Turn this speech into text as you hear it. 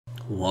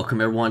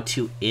Welcome everyone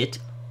to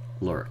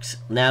Lurks.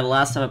 Now, the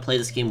last time I played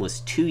this game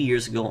was 2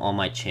 years ago on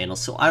my channel,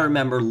 so I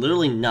remember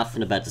literally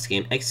nothing about this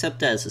game except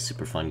that it's a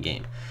super fun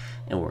game.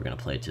 And we're gonna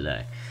play it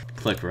today.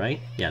 Click, right?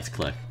 Yeah, it's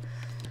click.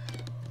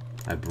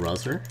 My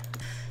browser.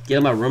 Get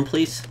in my room,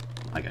 please.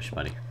 I got you,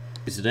 buddy.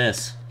 Who's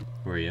this?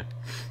 Where are you?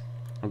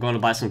 I'm going to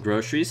buy some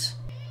groceries.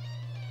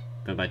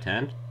 Go by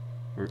 10?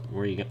 Where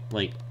are you going?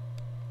 Like,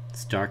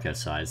 it's dark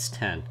outside. It's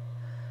 10.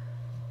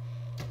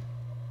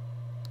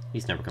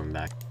 He's never coming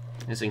back.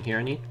 Anything here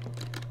I need?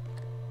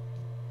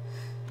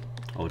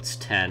 Oh, it's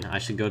 10. I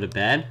should go to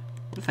bed?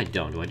 What if I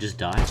don't? Do I just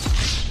die?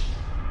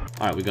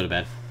 Alright, we go to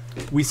bed.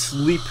 We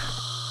sleep.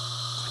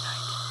 Good night.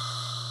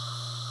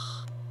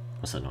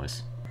 What's that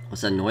noise?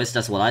 What's that noise?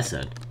 That's what I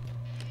said.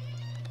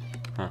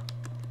 Huh.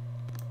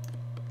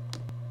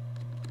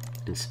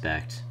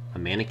 Inspect. A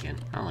mannequin.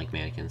 I don't like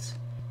mannequins.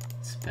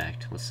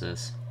 Inspect. What's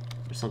this?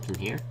 There's something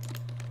here?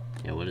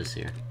 Yeah, what is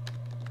here?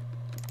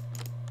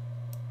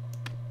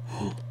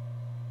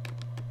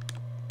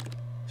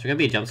 Is there gonna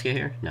be a jump scare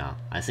here? No.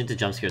 I think the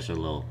jump scares are a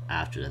little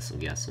after this, I'm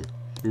guessing.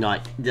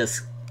 Not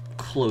this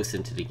close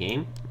into the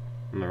game.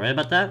 Am I right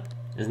about that?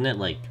 Isn't it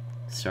like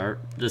start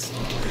this?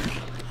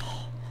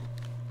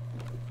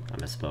 I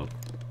misspoke.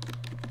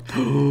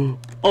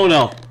 Oh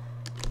no!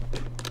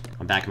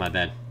 I'm back in my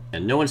bed.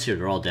 And no one's here,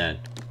 they're all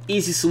dead.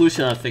 Easy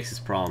solution on to fix this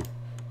problem.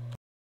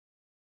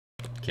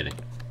 Kidding.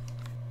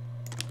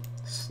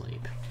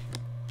 Sleep.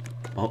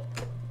 Oh,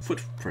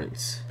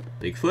 footprints.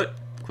 Bigfoot?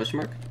 Question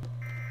mark?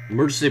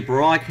 Emergency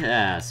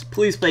broadcast.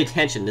 Please pay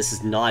attention. This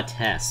is not a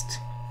test.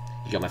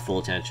 You got my full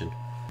attention.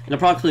 In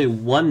approximately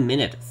 1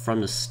 minute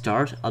from the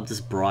start of this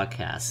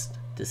broadcast,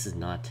 this is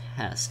not a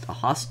test. A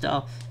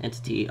hostile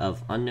entity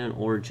of unknown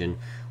origin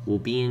will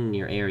be in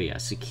your area.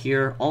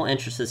 Secure all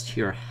entrances to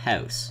your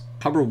house.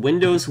 Cover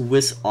windows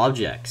with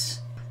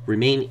objects.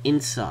 Remain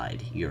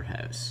inside your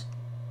house.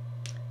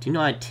 Do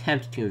not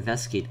attempt to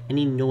investigate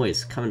any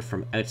noise coming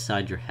from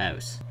outside your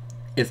house.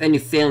 If any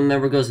family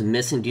member goes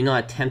missing, do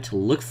not attempt to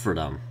look for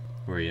them.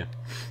 Where are you?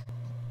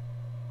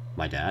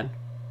 My dad?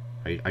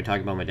 Are you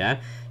talking about my dad?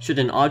 Should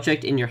an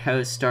object in your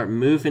house start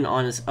moving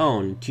on its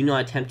own, do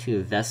not attempt to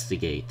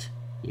investigate.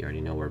 You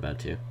already know we're about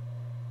to.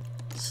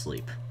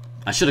 Sleep.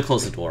 I should have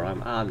closed the door.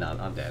 I'm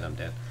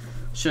dead.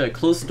 Should have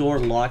closed the door,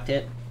 locked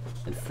it,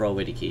 and throw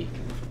away the key.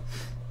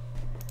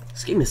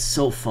 This game is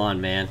so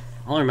fun, man.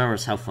 All I remember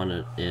is how fun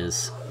it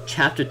is.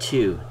 Chapter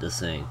 2,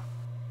 this thing.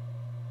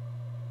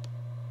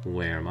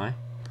 Where am I?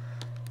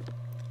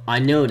 I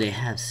know they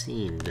have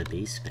seen the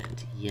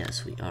basement.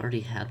 Yes, we already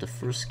have the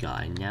first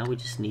guy. Now we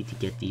just need to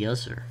get the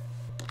other.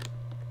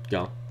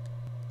 Go.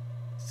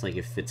 It's like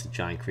if it's a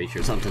giant creature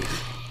or something.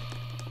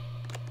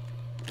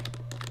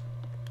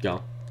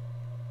 Go.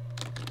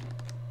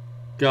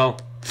 Go.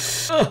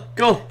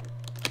 Go!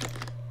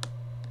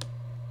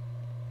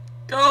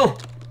 Go!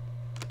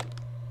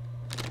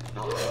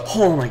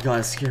 Oh my god,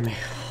 it scared me.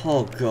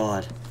 Oh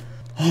god.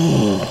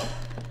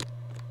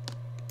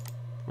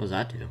 What does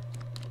that do?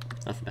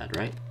 Nothing bad,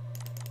 right?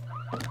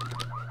 Uh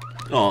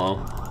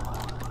oh.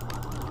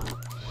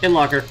 In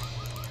locker.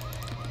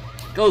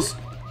 Goes.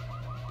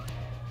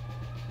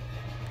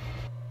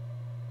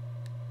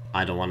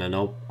 I don't want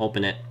to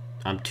open it.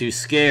 I'm too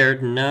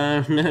scared.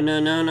 No,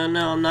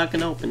 I'm not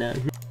gonna open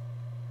it.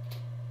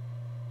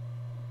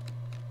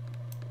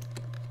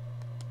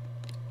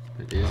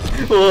 It is.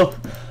 Oh.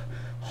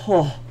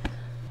 Oh.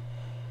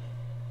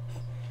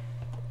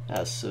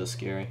 That's so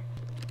scary.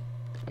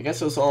 I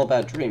guess it was all a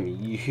bad dream,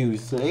 you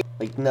think?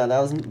 Like, no, that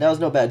was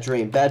no bad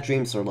dream. Bad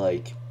dreams are,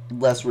 like,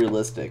 less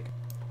realistic.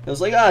 It was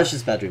like, it's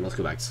just a bad dream, let's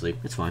go back to sleep.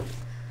 It's fine.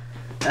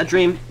 Bad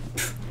dream,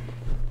 pff,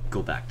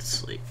 go back to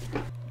sleep.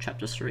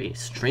 Chapter 3,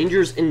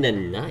 Strangers in the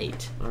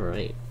Night.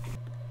 Alright.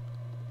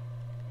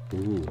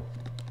 Ooh.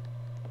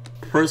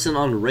 Person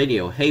on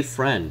radio, hey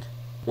friend.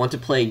 Want to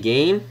play a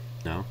game?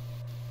 No.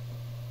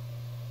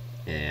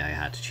 Yeah, I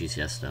had to choose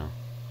yes, though.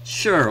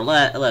 Sure,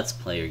 let's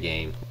play your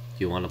game.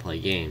 You want to play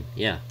a game?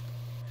 Yeah.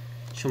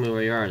 Show me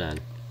where you are then.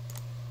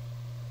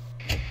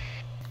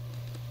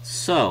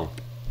 So,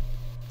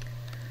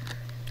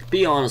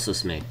 be honest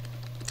with me.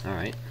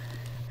 Alright.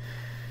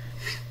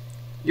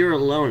 You're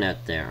alone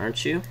out there,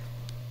 aren't you?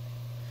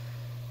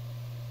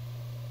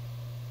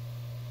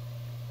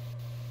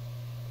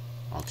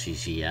 I'll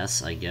choose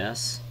yes, I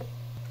guess.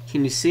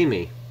 Can you see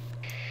me?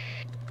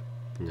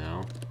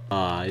 No.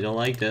 I don't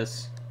like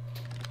this.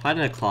 Hide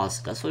in a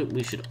closet. That's what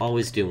we should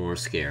always do when we're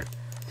scared.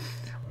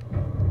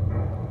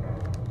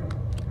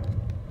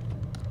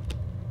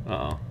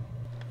 Uh-oh.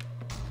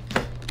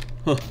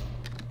 Huh.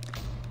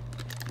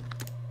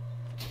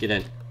 Get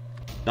in.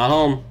 Not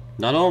home.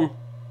 Not home.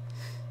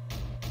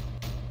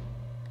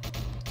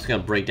 Just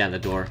gonna break down the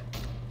door.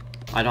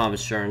 I don't have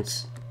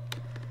insurance.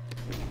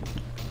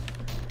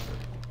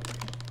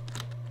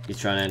 He's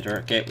trying to enter.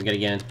 Okay, we gotta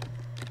get in.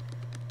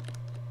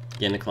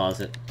 Get in the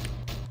closet.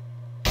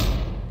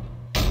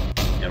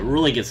 It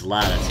really gets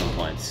loud at some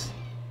points.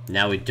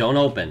 Now we don't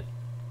open.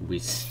 We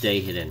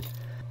stay hidden.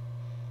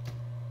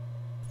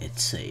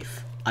 It's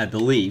safe. I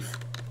believe.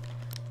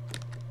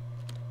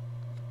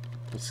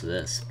 What's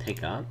this?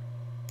 Pick up.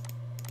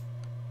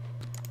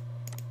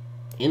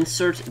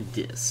 Insert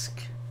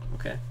disc.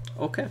 Okay.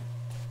 Okay.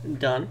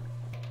 Done.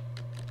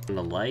 And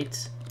the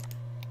light.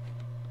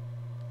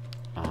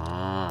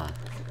 Ah.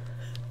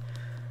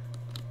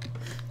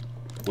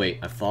 Wait,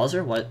 a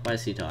Fozzer? Why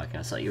is he talking?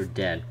 I thought you were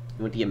dead.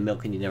 You went to get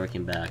milk and you never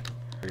came back.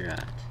 Where you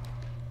at?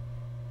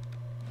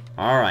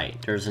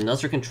 Alright, there's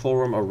another control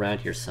room around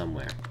here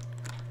somewhere.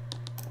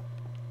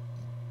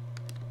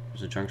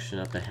 There's a junction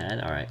up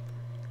ahead. Alright.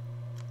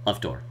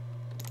 Left door.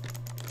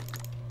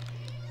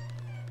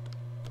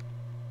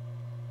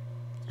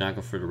 Not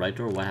go for the right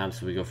door? What happens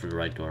if we go for the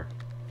right door?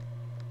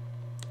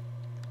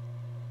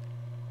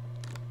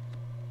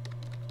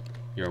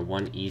 You're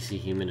one easy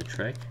human to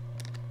trick.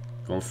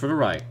 Going for the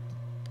right.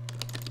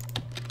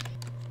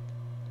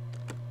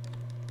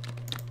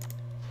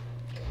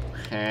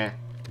 Heh.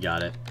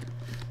 Got it.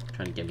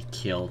 Trying to get me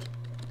killed.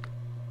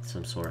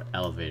 Some sort of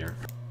elevator.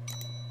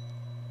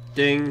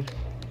 Ding!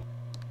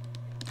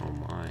 Oh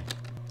my.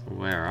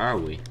 Where are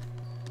we?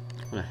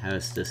 What a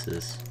house this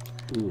is.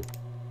 Ooh.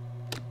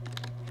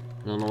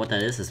 I don't know what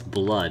that is. It's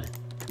blood.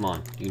 Come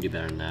on. You can do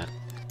better than that.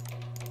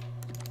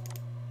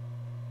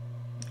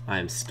 I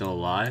am still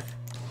alive?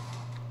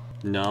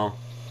 No.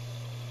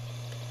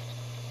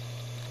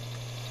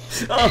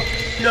 Oh!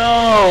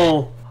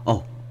 No!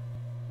 Oh.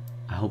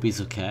 I hope he's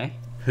okay.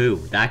 Who?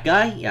 That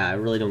guy? Yeah, I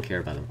really don't care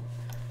about him.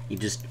 He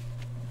just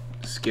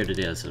scared to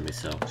death of me,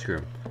 so screw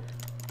him.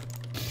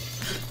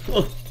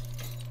 Oh.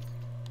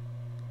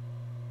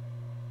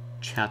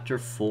 Chapter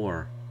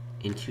 4.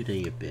 Into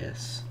the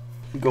Abyss.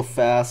 We go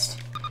fast.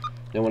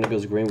 Then when it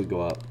goes green, we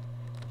go up.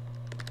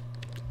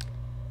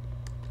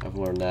 I've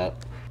learned that.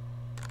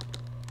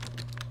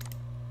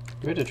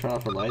 Do we have to turn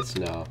off our lights?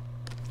 No.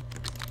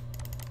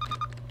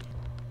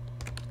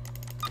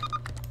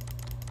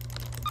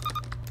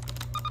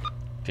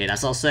 Okay,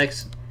 that's all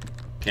 6.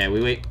 Okay,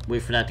 we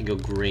wait for that to go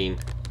green.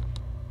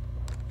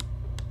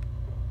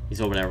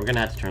 He's over there. We're gonna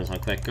have to turn this on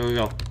quick. Go,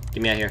 go, go.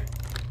 Get me out of here.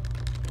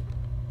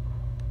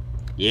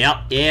 Yep,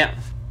 yeah.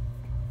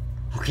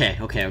 Okay,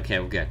 okay, okay,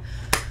 we're good.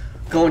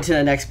 Going to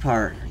the next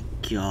part.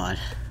 God.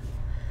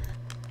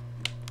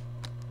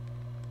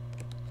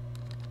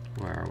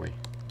 Where are we?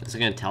 Is it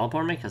gonna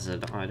teleport me? Because I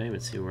don't even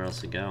see where else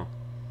to go.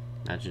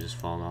 Imagine just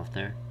falling off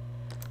there.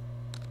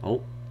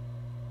 Oh.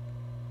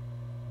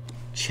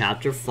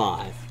 Chapter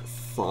 5.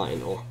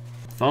 Final.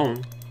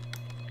 Phone.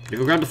 Gotta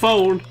go grab the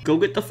phone. Go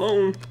get the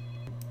phone.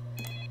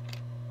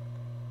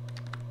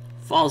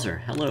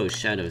 Fozzer. Hello,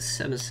 Shadow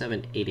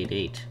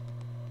 77888.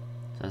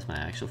 That's my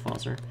actual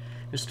Fozzer.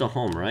 You're still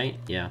home, right?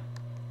 Yeah.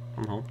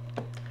 I'm home.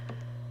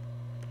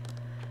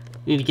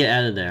 You need to get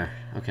out of there.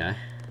 Okay.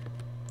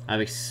 I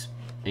have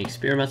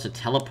experiments to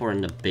teleport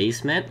in the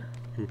basement.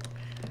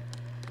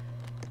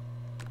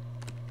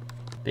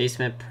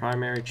 Basement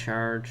primary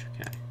charge.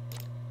 Okay.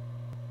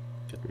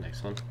 Get the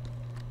next one.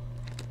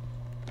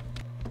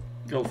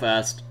 Go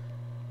fast.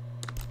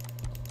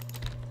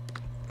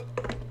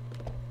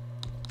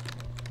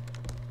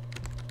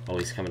 Oh,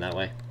 he's coming that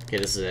way. Okay,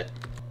 this is it.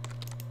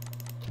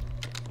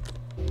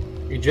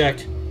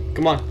 Eject.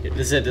 Come on.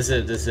 This is it, this is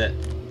it, this is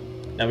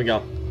it. There we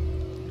go.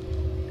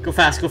 Go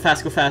fast, go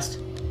fast, go fast.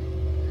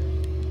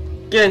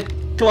 Get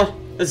in. Come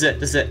on. This is it,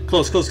 this is it.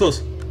 Close, close,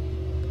 close.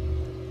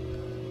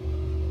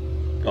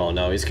 Oh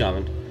no, he's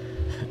coming.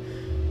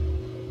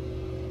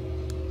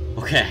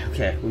 Okay,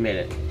 okay, we made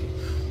it.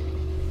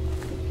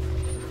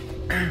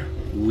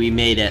 We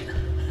made it.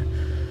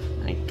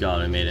 Thank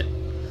God I made it.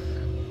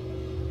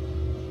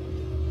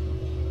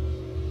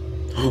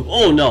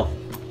 Oh no!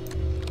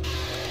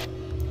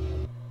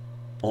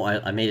 Oh,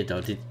 I made it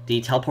though. Did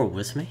he teleport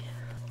with me?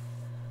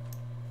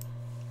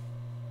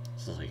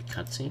 This is like a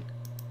cutscene?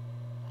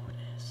 Oh, it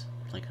is.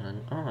 Like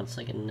on, oh, it's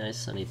like a nice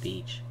sunny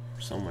beach.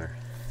 Somewhere.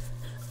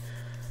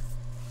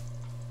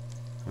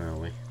 Where are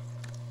we?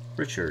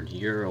 Richard,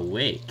 you're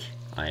awake.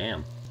 I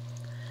am.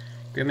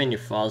 Grim and your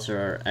father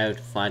are out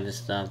finding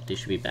stuff. They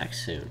should be back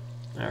soon.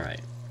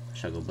 Alright. I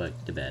shall go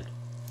back to bed.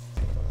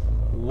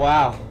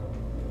 Wow.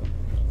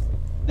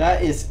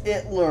 That is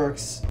It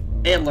Lurks.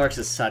 It Lurks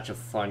is such a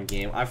fun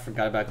game. I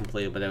forgot about it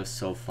completely, but that was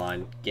so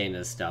fun. Getting the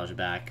nostalgia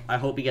back. I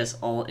hope you guys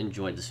all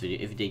enjoyed this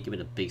video. If you did, give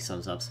it a big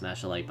thumbs up.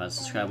 Smash the like button.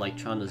 Subscribe, like,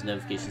 turn on those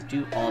notifications.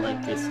 Do all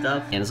that good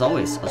stuff. And as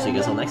always, I'll see you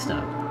guys all next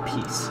time.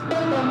 Peace.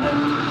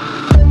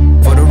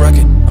 For the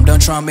record, I'm done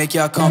trying to make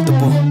y'all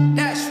comfortable.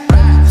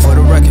 For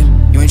the record,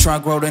 you ain't trying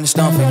to grow, then it's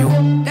done for you.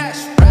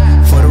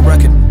 For the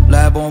record,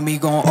 lab on me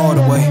going all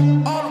the way.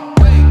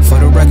 For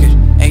the record,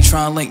 ain't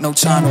trying to link, no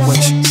time to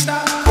waste. For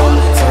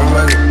the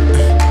record.